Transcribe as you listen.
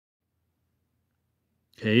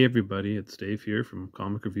Hey everybody, it's Dave here from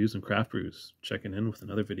Comic Reviews and Craft Brews, checking in with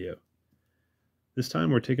another video. This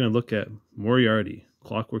time we're taking a look at Moriarty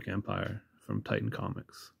Clockwork Empire from Titan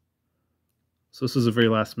Comics. So this is a very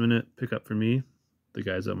last minute pickup for me. The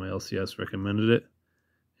guys at my LCS recommended it,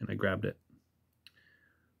 and I grabbed it.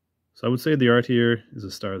 So I would say the art here is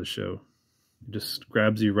a star of the show. It just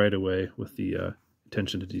grabs you right away with the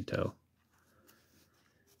attention to detail.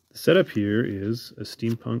 The setup here is a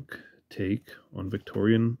steampunk take on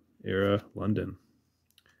Victorian-era London.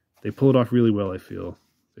 They pull it off really well, I feel.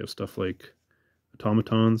 They have stuff like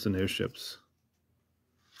automatons and airships.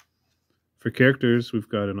 For characters, we've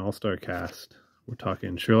got an all-star cast. We're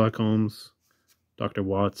talking Sherlock Holmes, Dr.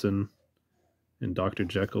 Watson, and Dr.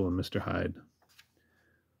 Jekyll and Mr. Hyde.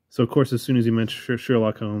 So, of course, as soon as you mention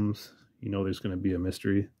Sherlock Holmes, you know there's going to be a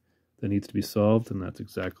mystery that needs to be solved, and that's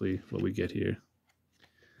exactly what we get here.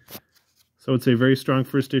 So it's a very strong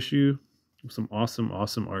first issue with some awesome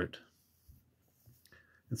art.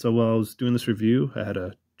 And so while I was doing this review, I had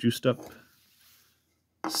a juiced up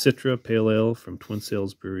Citra Pale Ale from Twin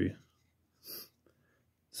Sails Brewing.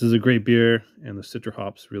 This is a great beer, and the Citra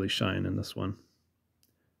hops really shine in this one.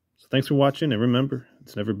 So thanks for watching, and remember,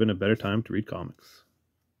 it's never been a better time to read comics.